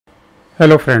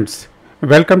Hello friends,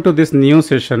 welcome to this new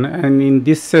session, and in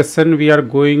this session we are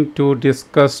going to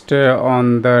discuss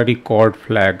on the record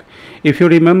flag. If you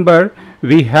remember,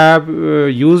 we have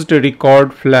used a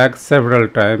record flag several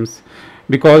times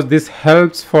because this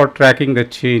helps for tracking the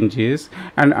changes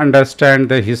and understand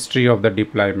the history of the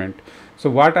deployment. So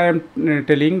what I am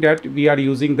telling that we are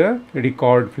using the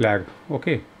record flag.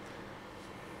 Okay.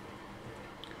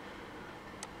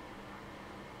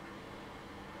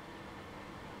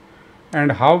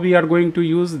 And how we are going to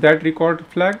use that record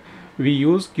flag? We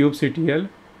use kubectl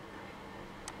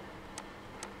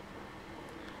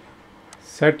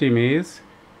set image,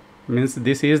 means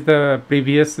this is the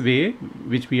previous way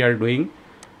which we are doing.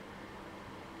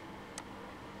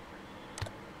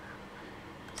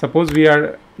 Suppose we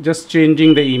are just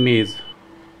changing the image,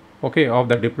 okay, of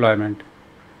the deployment.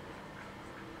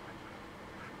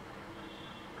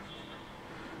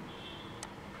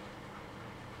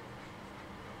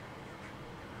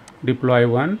 Deploy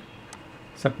one.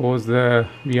 Suppose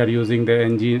we are using the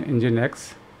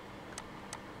nginx,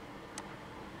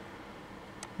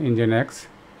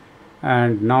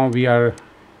 and now we are,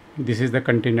 this is the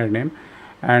container name,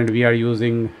 and we are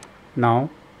using now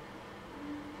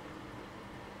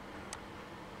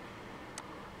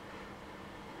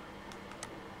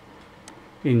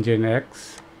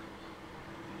nginx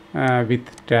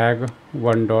with tag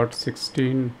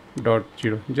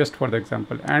 1.16.0, just for the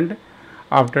example, and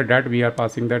after that we are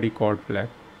passing the record flag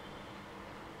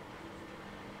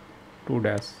 2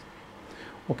 dash.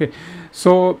 Okay,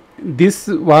 so this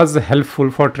was helpful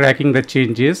for tracking the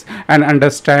changes and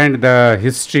understand the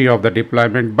history of the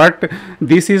deployment, but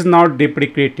this is not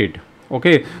deprecated.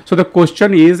 Okay, so the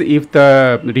question is, if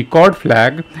the record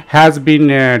flag has been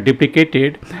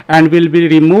deprecated and will be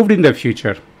removed in the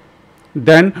future,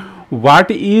 then what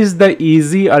is the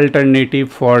easy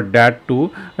alternative for that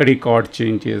to record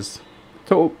changes?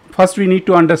 So first we need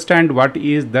to understand what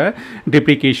is the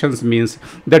deprecations means.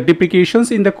 The deprecations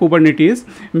in the Kubernetes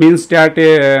means that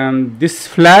this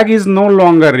flag is no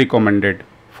longer recommended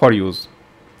for use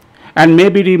and may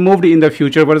be removed in the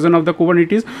future version of the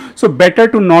Kubernetes. So better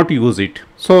to not use it.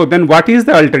 So then what is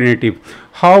the alternative?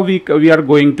 How we are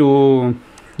going to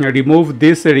remove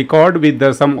this record with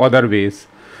some other ways?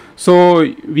 So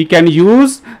we can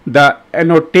use the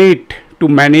annotate to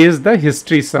manage the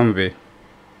history some way,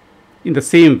 in the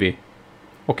same way.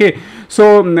 Okay,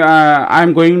 so I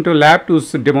am going to lab to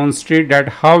demonstrate that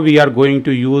how we are going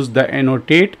to use the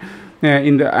annotate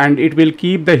and it will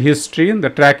keep the history,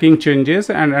 the tracking changes,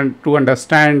 and to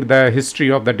understand the history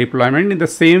of the deployment in the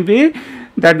same way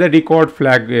that the record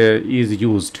flag is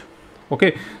used.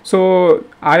 Okay, so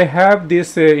I have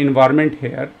this environment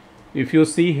here. If you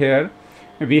see here,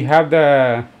 we have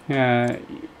the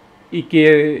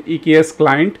EKS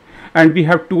client, and we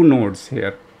have two nodes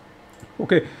here.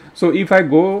 Okay, so if I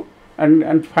go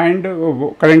and find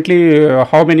currently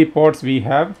how many pods we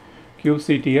have,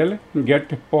 kubectl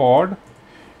get pod,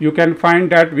 you can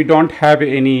find that we don't have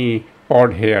any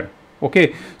pod here.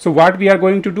 Okay, so what we are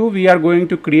going to do, we are going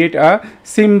to create a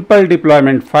simple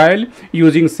deployment file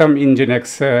using some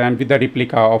nginx and with the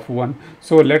replica of one.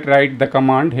 So let's write the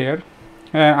command here.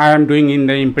 I am doing in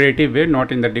the imperative way,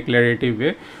 not in the declarative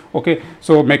way. Okay,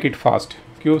 so make it fast.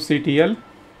 Kubectl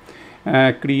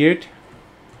create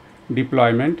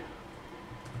deployment.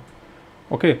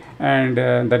 Okay, and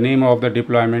the name of the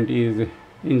deployment is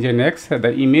nginx.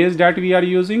 The image that we are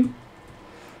using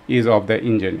is of the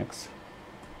nginx.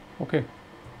 Okay,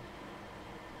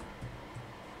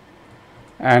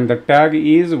 and the tag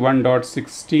is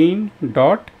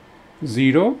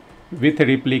 1.16.0 with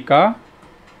replica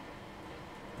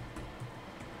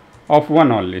of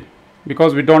one only,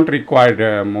 because we don't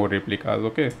require more replicas.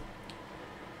 Okay,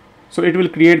 so it will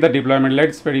create the deployment.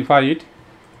 Let's verify it.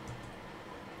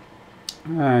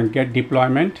 Get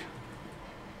deployment.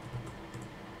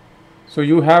 So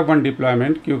you have one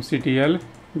deployment, kubectl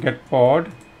get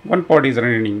pod. One pod is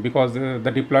running because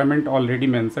the deployment already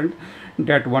mentioned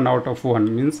that 1 out of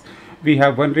 1 means we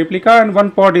have one replica and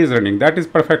one pod is running. That is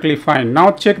perfectly fine.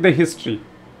 Now check the history.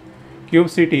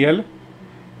 Kubectl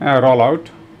rollout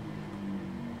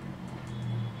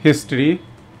history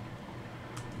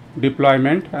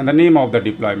deployment, and the name of the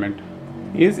deployment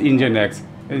is nginx.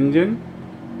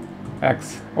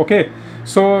 Okay,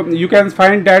 so you can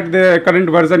find that the current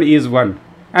version is 1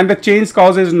 and the change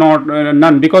cause is not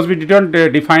none, because we didn't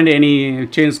define any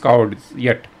change code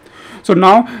yet. So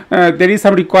now there is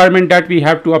some requirement that we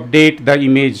have to update the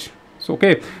image. So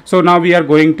okay, so now we are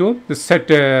going to set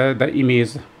the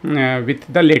image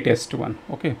with the latest one.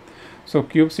 Okay, so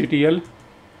kubectl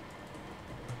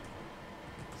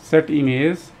set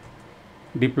image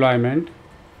deployment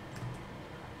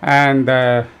and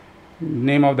the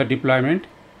name of the deployment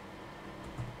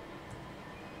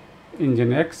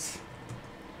nginx.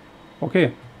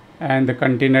 Okay, and the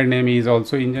container name is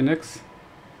also nginx.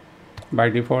 By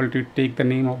default it take the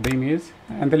name of the image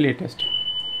and the latest.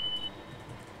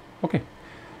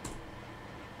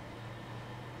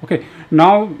 Okay,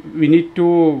 now we need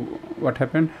to, what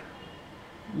happened,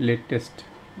 latest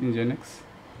nginx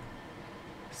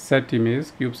set image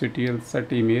kubectl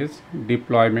set image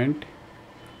deployment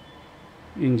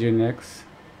nginx.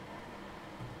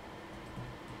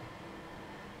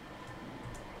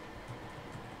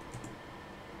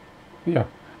 Yeah,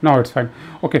 now it's fine.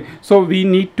 Okay, so we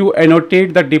need to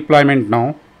annotate the deployment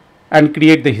now and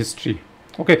create the history.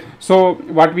 Okay, so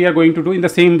what we are going to do in the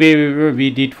same way we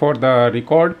did for the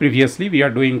record previously, we are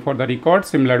doing for the record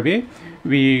similar way.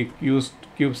 We used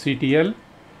kubectl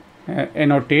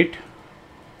annotate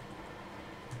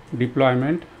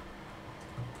deployment.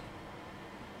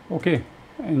 Okay,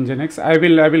 nginx. I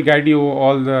will guide you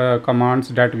all the commands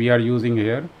that we are using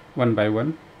here one by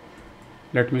one.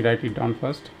 Let me write it down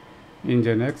first.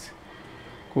 nginx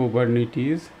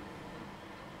kubernetes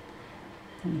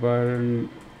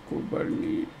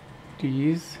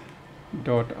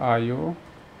kubernetes.io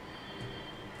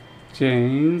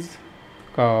change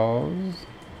cows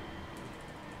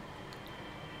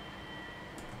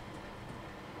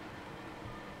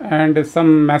and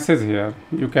some message here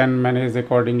you can manage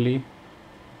accordingly.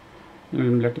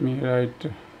 Let me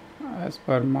write as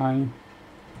per my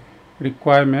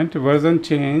requirement version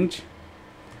change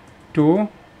to,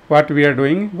 what we are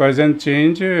doing, version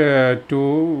change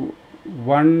to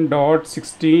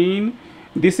 1.16.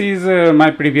 this is my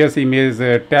previous image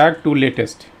tag to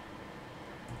latest.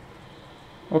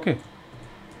 Okay,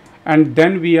 and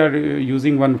then we are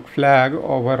using one flag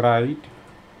override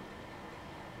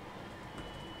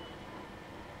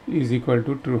is equal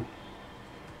to true.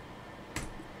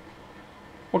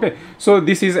 Okay, so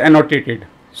this is annotated.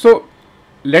 So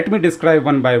let me describe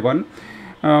one by one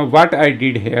what I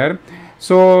did here.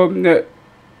 So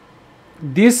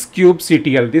this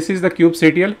kubectl, this is the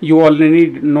kubectl. You already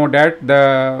know that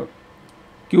the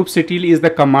kubectl is the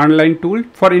command line tool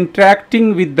for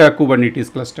interacting with the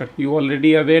Kubernetes cluster. You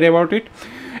already aware about it.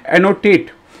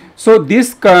 Annotate. So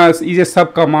this is a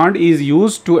sub command is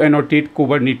used to annotate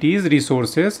Kubernetes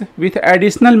resources with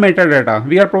additional metadata.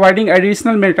 We are providing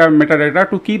additional metadata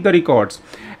to keep the records.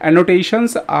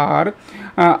 Annotations are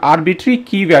arbitrary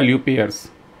key value pairs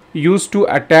used to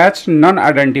attach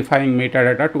non-identifying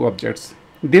metadata to objects.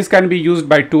 This can be used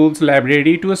by tools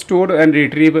library to store and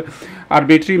retrieve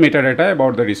arbitrary metadata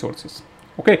about the resources.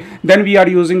 Okay, then we are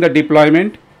using the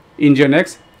deployment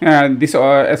nginx. This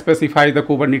specifies the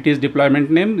Kubernetes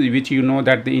deployment name, which you know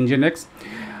that the nginx,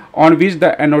 on which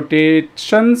the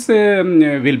annotations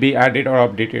will be added or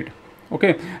updated.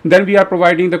 Okay, then we are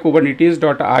providing the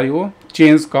kubernetes.io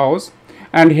change cows,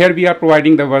 and here we are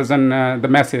providing the version, the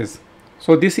message.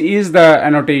 So this is the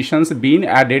annotations being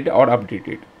added or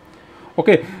updated.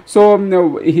 Okay, so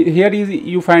here is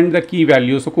you find the key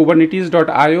value. So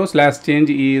kubernetes.io /change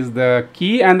is the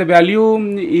key, and the value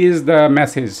is the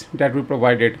message that we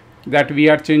provided, that we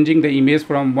are changing the image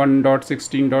from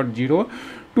 1.16.0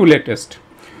 to latest.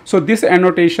 So this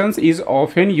annotations is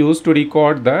often used to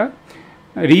record the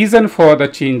reason for the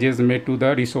changes made to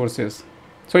the resources.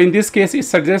 So in this case, it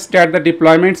suggests that the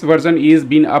deployments version is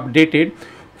being updated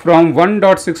from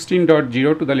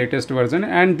 1.16.0 to the latest version,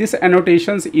 and this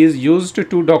annotations is used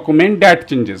to document that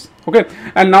changes. Okay,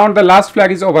 and now the last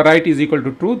flag is overwrite is equal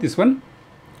to true, this one.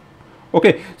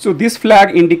 Okay, so this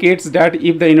flag indicates that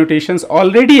if the annotations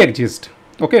already exist,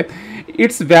 okay,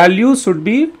 its value should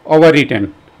be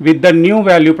overwritten with the new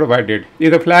value provided.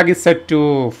 If the flag is set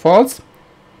to false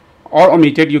or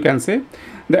omitted, you can say,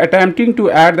 the attempting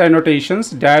to add the annotations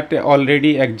that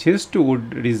already exist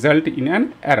would result in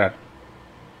an error.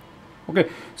 Okay,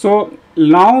 so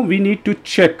now we need to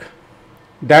check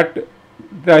that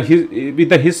with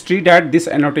the history that this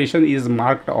annotation is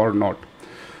marked or not.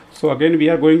 So again we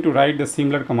are going to write the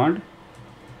similar command,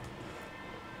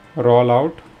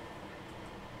 rollout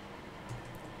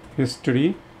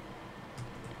history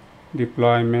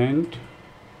deployment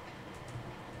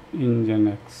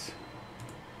nginx.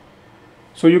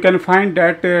 So you can find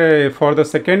that for the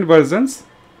second versions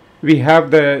we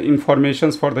have the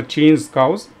informations for the change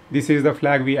cows. This is the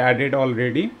flag we added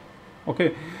already.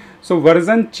 Okay, so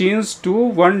version changed to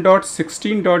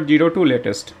 1.16.0 to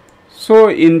latest. So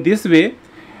in this way,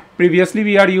 previously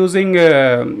we are using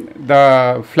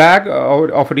the flag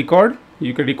of record.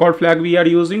 You can record flag we are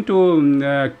using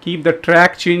to keep the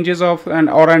track changes of and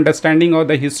or understanding of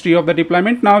the history of the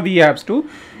deployment. Now we have to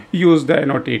use the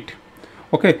annotate.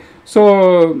 Okay,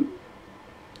 so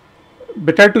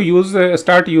better to use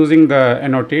start using the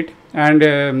annotate,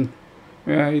 and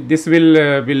this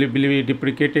will be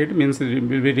deprecated, means it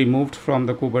will be removed from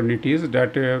the Kubernetes,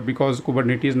 that because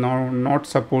Kubernetes now not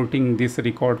supporting this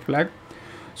record flag.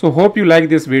 So hope you like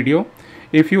this video.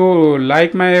 If you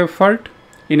like my effort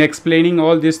in explaining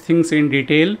all these things in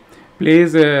detail,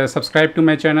 please subscribe to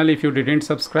my channel if you didn't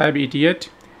subscribe it yet,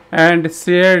 and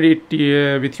share it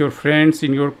with your friends,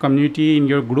 in your community, in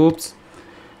your groups,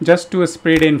 just to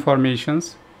spread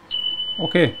informations.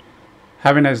 Okay,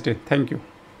 have a nice day. Thank you.